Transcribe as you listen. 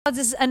This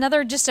is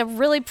another just a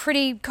really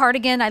pretty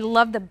cardigan. I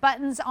love the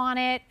buttons on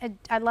it.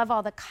 I love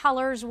all the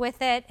colors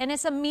with it, and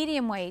it's a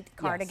medium weight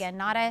cardigan,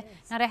 yes.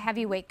 not a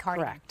heavyweight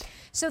cardigan. Correct.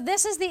 So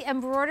this is the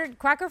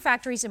Quacker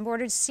Factory's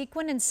embroidered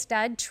sequin and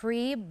stud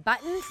tree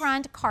button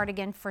front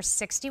cardigan for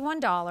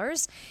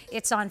 $61.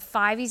 It's on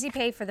 5 Easy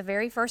Pay for the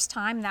very first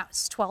time.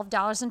 That's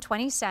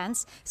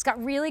 $12.20. It's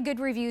got really good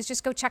reviews.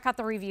 Just go check out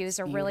the reviews.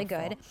 They're really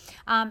good.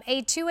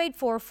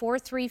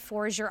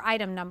 A284434 is your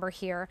item number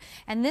here,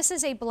 and this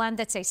is a blend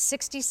that's a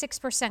 66%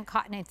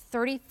 cotton and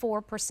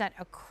 34%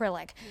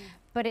 acrylic.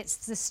 But it's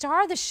the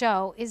star of the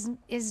show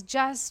is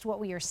just what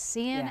we are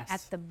seeing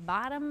at the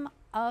bottom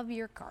of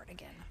your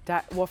cardigan.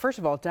 Well, first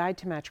of all, dyed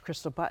to match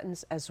crystal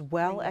buttons, as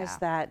well as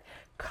that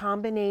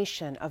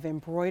combination of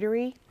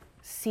embroidery,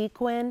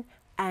 sequin,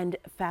 and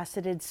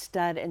faceted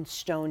stud and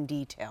stone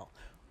detail.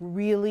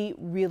 Really,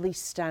 really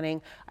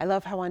stunning. I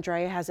love how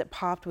Andrea has it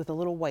popped with a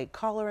little white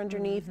collar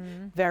underneath.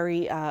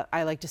 Very,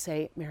 I like to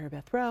say, Mary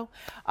Beth Rowe.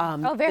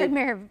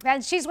 Mary.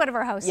 She's one of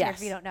our hosts, here,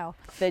 if you don't know.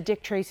 The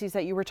Dick Tracy's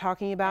that you were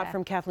talking about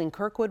from Kathleen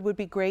Kirkwood would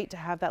be great to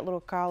have that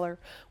little collar,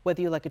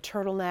 whether you like a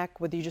turtleneck,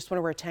 whether you just want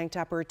to wear a tank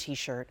top or a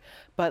t-shirt.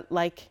 But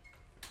like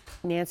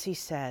Nancy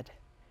said,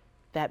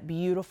 that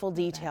beautiful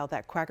detail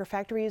that Quacker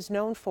Factory is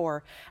known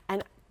for.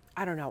 And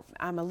I don't know,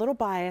 I'm a little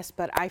biased,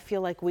 but I feel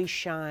like we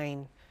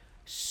shine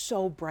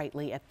so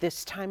brightly at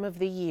this time of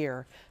the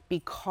year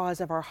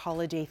because of our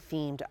holiday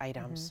themed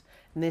items.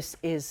 And this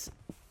is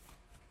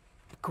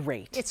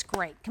great. It's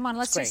great. Come on,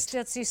 let's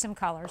do some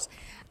colors.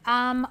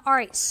 All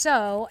right,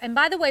 so, and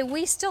by the way,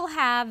 we still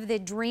have the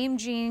Dream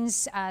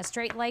Jeans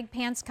straight leg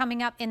pants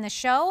coming up in the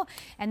show,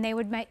 and they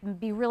would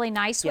be really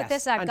nice with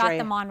this. I've got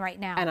them on right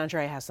now. And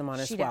Andrea has them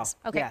on as well. Does.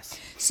 Okay. Yes.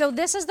 So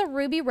this is the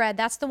ruby red.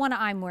 That's the one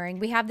I'm wearing.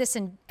 We have this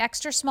in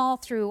extra small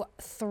through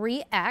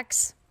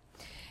 3X.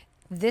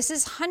 This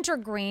is hunter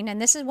green, and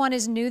this one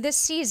is new this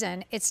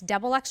season. It's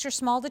double extra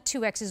small to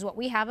 2X is what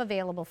we have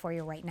available for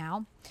you right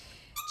now.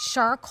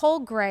 Charcoal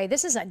gray.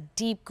 This is a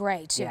deep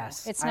gray, too.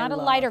 Yes, it's not a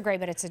lighter gray,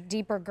 but it's a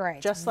deeper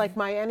gray. Just like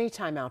my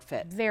Anytime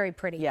outfit. Very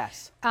pretty.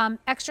 Yes.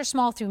 Extra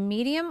small through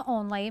medium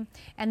only.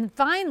 And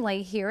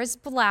finally, here is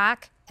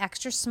black,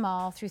 extra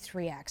small through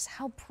 3X.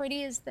 How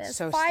pretty is this?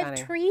 So 5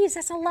 stunning. trees.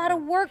 That's a lot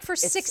of work for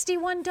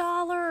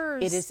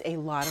 $61. It is a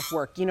lot of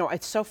work. You know,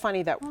 it's so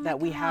funny that,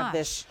 we have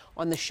this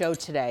on the show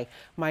today.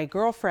 My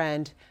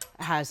girlfriend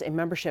has a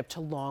membership to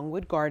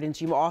Longwood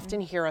Gardens. You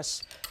often hear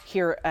us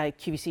here at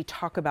QVC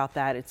talk about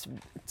that. It's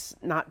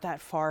not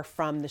that far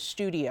from the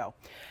studio.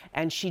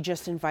 And she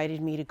just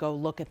invited me to go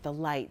look at the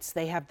lights.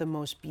 They have the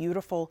most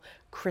beautiful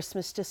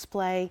Christmas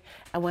display.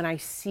 And when I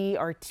see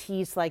our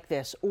tees like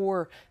this,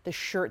 or the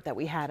shirt that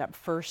we had up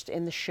first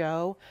in the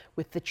show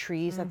with the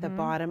trees at the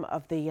bottom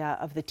of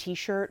the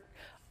t-shirt,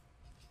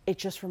 it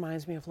just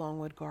reminds me of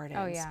Longwood Gardens.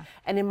 Oh, yeah.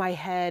 And in my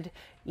head,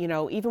 you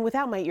know, even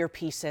without my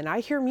earpiece in, I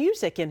hear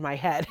music in my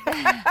head.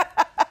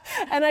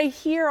 And I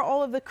hear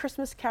all of the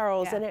Christmas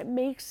carols, and it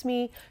makes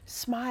me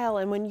smile.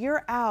 And when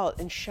you're out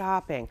and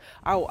shopping,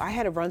 I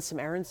had to run some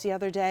errands the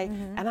other day,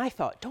 and I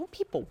thought, don't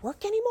people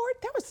work anymore?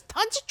 There was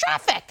tons of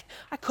traffic.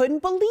 I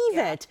couldn't believe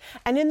it.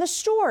 And in the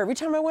store, every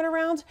time I went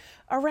around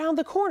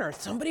the corner,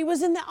 somebody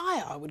was in the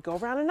aisle. I would go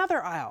around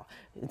another aisle,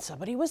 and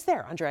somebody was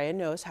there. Andrea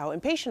knows how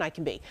impatient I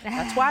can be.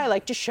 That's why I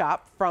like to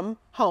shop from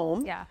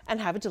home and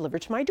have it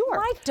delivered to my door.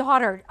 My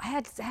daughter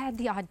had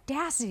the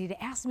audacity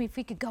to ask me if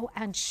we could go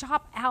and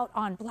shop out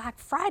on Black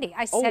Friday.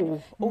 I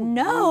said,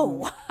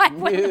 no.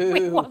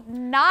 We will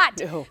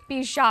not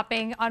be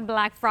shopping on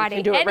Black Friday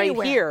You can do it anywhere.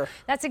 right here.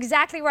 That's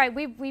exactly right.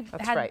 We've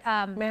That's had.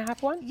 right. May I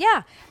have one?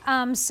 Yeah.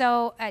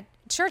 So at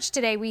church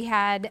today we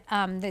had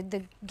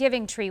the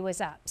giving tree was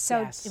up.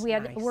 So we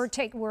had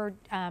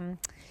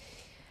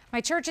my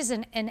church is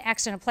in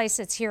Exton, a place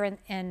that's here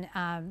in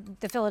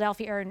the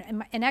Philadelphia area,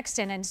 in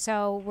Exton, and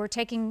so we're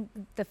taking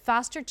the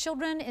foster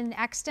children in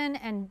Exton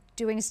and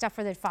doing stuff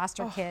for the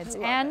foster kids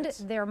and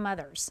their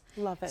mothers.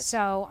 Love it.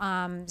 So,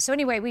 so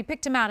anyway, we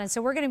picked them out, and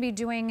so we're going to be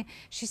doing.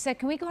 She said,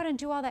 "Can we go out and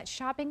do all that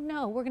shopping?"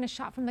 No, we're going to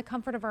shop from the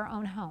comfort of our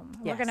own home.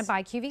 We're going to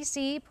buy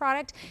QVC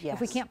product.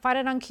 If we can't find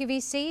it on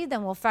QVC,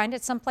 then we'll find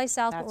it someplace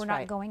else. But we're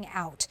not going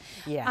out.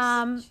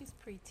 Yes. She's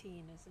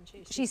preteen, isn't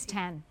she? She's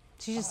 10.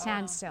 She's just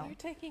 10 still. You're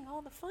taking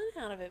all the fun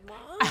out of it,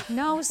 Mom.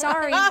 No,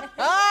 sorry. Sorry.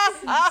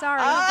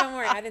 Oh, don't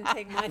worry, I didn't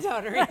take my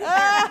daughter either. But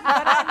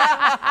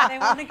I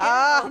want to get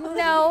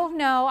home.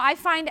 No. I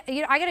find,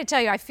 I got to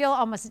tell you, it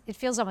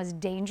feels almost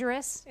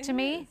dangerous to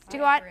me to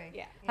go out.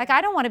 Like,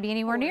 I don't want to be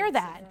anywhere near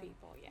that.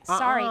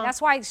 Sorry,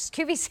 that's why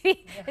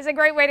QVC is a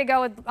great way to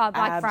go with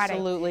Black Friday.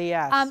 Absolutely,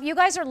 yes. You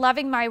guys are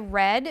loving my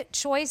red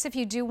choice. If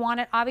you do want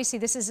it, obviously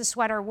this is a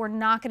sweater we're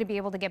not going to be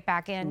able to get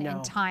back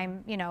in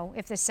time. You know,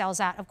 if this sells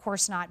out, of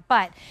course not.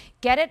 But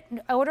get it,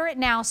 order it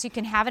now so you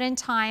can have it in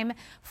time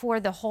for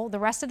the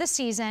rest of the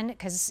season,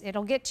 because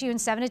it'll get to you in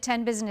 7 to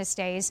 10 business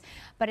days.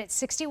 But it's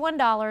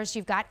 $61.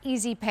 You've got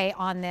Easy Pay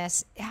on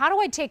this. How do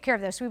I take care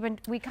of this?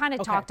 We kind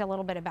of talked a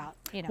little bit about,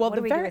 what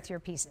do we do with your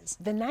pieces?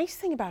 The nice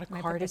thing about a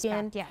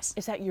cardigan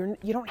is that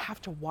you don't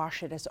have to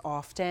wash it as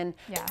often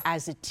Yeah.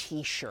 as a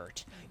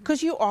t-shirt,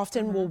 because you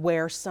often will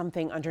wear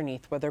something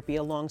underneath, whether it be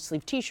a long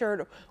sleeve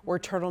t-shirt or a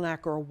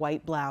turtleneck or a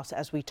white blouse,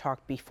 as we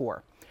talked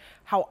before.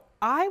 How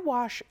I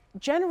wash,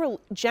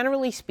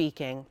 generally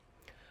speaking,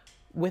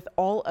 with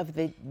all of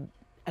the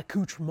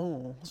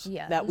accoutrements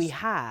that we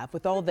have,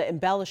 with all the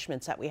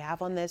embellishments that we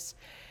have on this,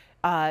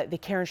 the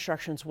care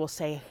instructions will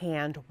say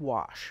hand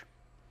wash.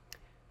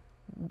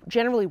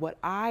 Generally what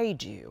I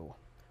do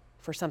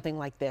for something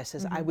like this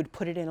is I would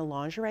put it in a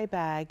lingerie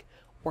bag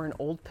or an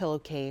old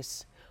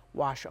pillowcase,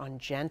 wash on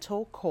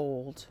gentle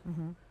cold,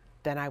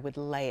 then I would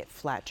lay it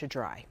flat to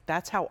dry.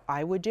 That's how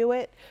I would do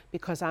it,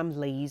 because I'm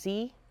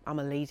lazy. I'm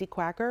a lazy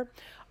quacker.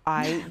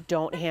 I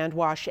don't hand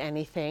wash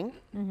anything.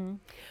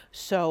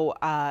 So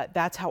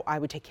that's how I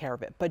would take care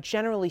of it. But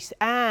generally,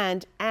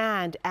 and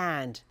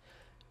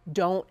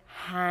don't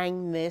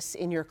hang this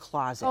in your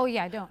closet. Oh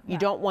yeah, don't. You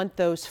don't want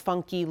those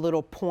funky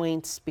little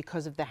points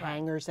because of the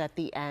hangers at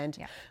the end.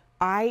 Yeah.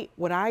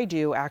 What I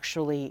do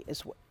actually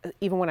is,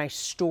 even when I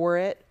store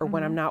it or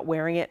when I'm not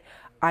wearing it,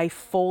 I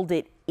fold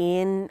it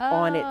in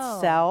on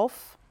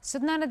itself. So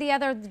none of the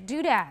other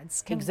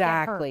doodads can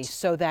get hurt.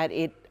 So that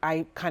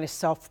I kind of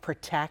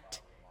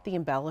self-protect the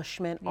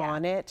embellishment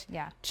on it,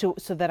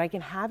 so that I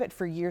can have it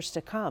for years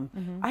to come.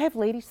 I have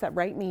ladies that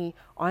write me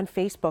on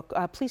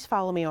Facebook. Please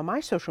follow me on my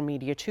social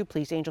media too,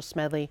 please. Angel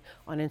Smedley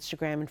on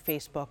Instagram and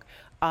Facebook.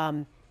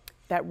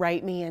 That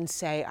write me and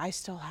say, I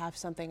still have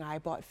something I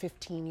bought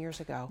 15 years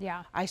ago.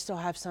 Yeah. I still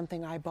have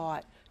something I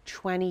bought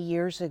 20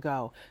 years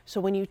ago. So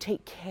when you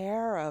take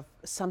care of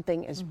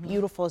something as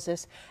beautiful as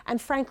this,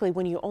 and frankly,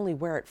 when you only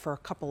wear it for a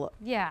couple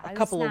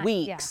of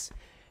weeks,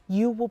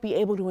 you will be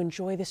able to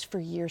enjoy this for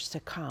years to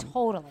come.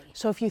 Totally.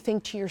 So if you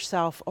think to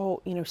yourself, oh,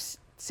 you know,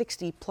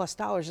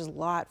 $60+ is a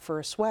lot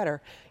for a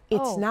sweater,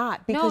 it's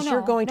not, because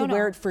you're going to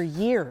wear it for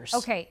years.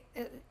 Okay,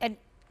 and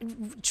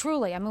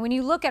truly, I mean, when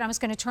you look at it, I'm just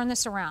going to turn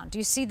this around. Do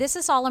you see, this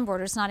is all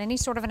embroidered, it's not any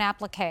sort of an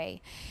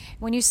applique.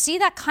 When you see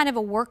that kind of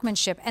a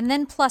workmanship, and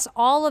then plus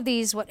all of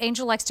these, what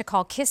Angel likes to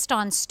call kissed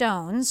on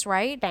stones,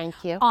 right?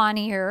 Thank you. On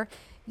here,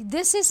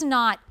 this is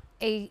not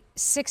a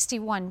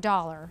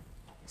 $61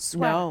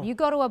 sweater. No. You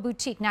go to a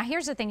boutique. Now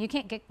here's the thing, you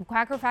can't get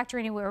Quacker Factory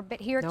anywhere but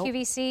here at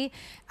QVC,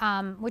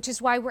 which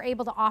is why we're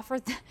able to offer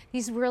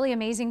these really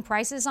amazing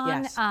prices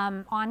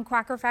on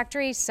Quacker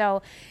Factory.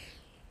 So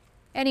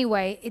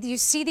anyway, you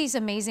see these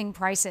amazing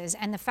prices,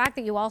 and the fact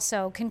that you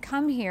also can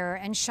come here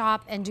and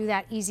shop and do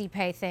that easy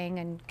pay thing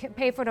and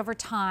pay for it over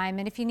time,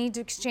 and if you need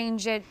to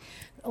exchange it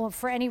or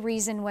for any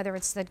reason, whether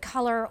it's the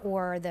color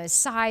or the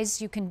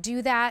size, you can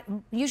do that.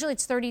 Usually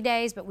it's 30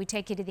 days, but we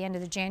take you to the end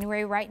of the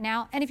January right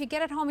now. And if you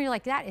get it home and you're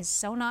like, that is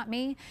so not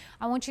me,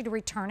 I want you to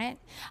return it.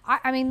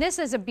 I mean, this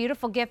is a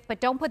beautiful gift, but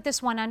don't put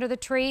this one under the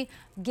tree.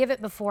 Give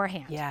it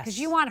beforehand. Yes. Because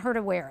you want her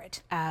to wear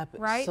it.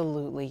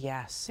 Absolutely, right?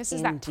 Yes. This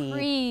is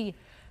indeed. that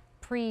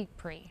pre.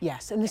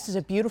 Yes, and this is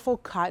a beautiful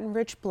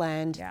cotton-rich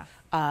blend. Yeah.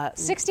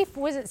 60,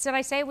 was it, did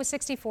I say it was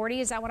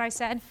 60-40? Is that what I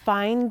said?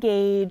 Fine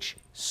gauge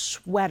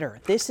sweater.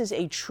 This is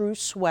a true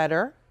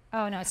sweater.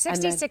 Oh no,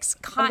 66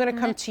 cotton. I'm going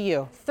to come to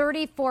you.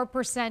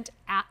 34%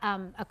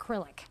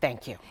 acrylic.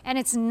 Thank you. And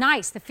it's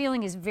nice. The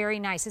feeling is very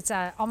nice. It's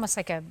almost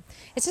like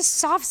it's a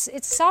soft.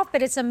 It's soft,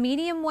 but it's a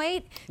medium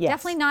weight. Yes.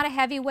 Definitely not a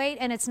heavy weight,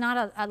 and it's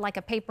not like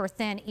a paper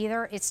thin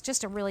either. It's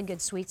just a really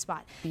good sweet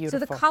spot. Beautiful.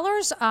 So the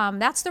colors,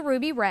 that's the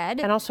ruby red.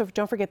 And also,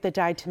 don't forget the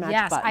dyed to match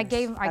buttons. Yes, I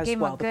gave him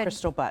a good. The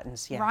crystal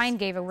buttons. Yes. Ryan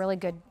gave a really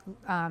good.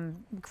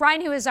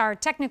 Ryan, who is our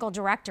technical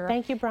director.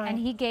 Thank you, Brian. And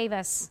he gave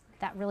us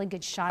that really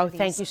good shot of these.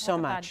 Thank you so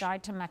much.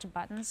 Dyed to match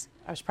buttons.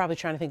 I was probably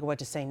trying to think of what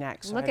to say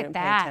next, so Look I didn't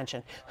at that. pay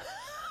attention.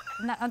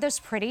 No, they're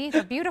pretty.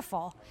 They're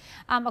beautiful.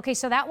 Okay,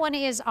 so that one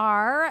is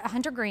our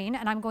hunter green,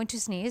 and I'm going to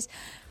sneeze.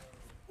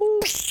 Ooh,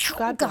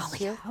 God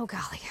bless you. Oh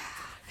golly.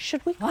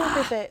 Should we go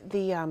over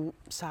the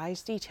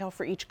size detail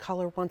for each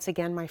color once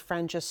again? My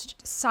friend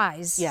just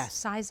size. Yes.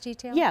 Size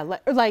detail. Yeah,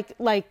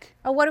 like.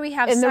 Oh, what do we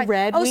have? In the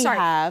red, we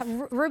have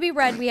ruby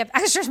red. We have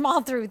extra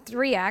small through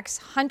 3X.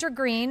 Hunter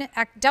green,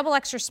 double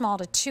extra small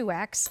to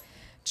 2X.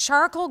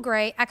 Charcoal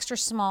gray, extra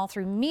small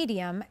through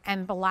medium,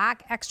 and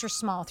black, extra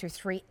small through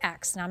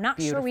 3X. Now, I'm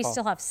not sure we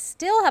still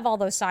have all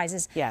those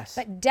sizes. Yes.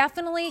 But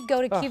definitely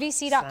go to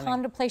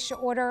QVC.com to place your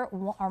order,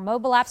 or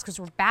mobile apps, because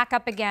we're back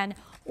up again.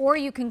 Or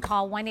you can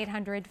call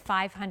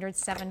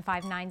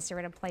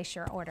 1-800-500-7590 to place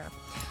your order.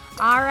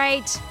 All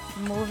right,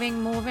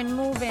 moving.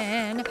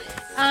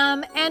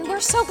 And we're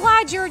so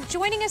glad you're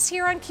joining us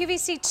here on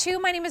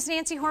QVC2. My name is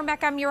Nancy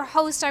Hornbeck. I'm your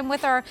host. I'm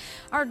with our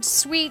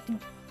sweet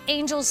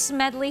Angel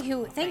Smedley,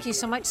 who, thank you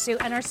so much, Sue,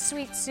 and our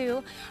sweet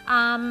Sue.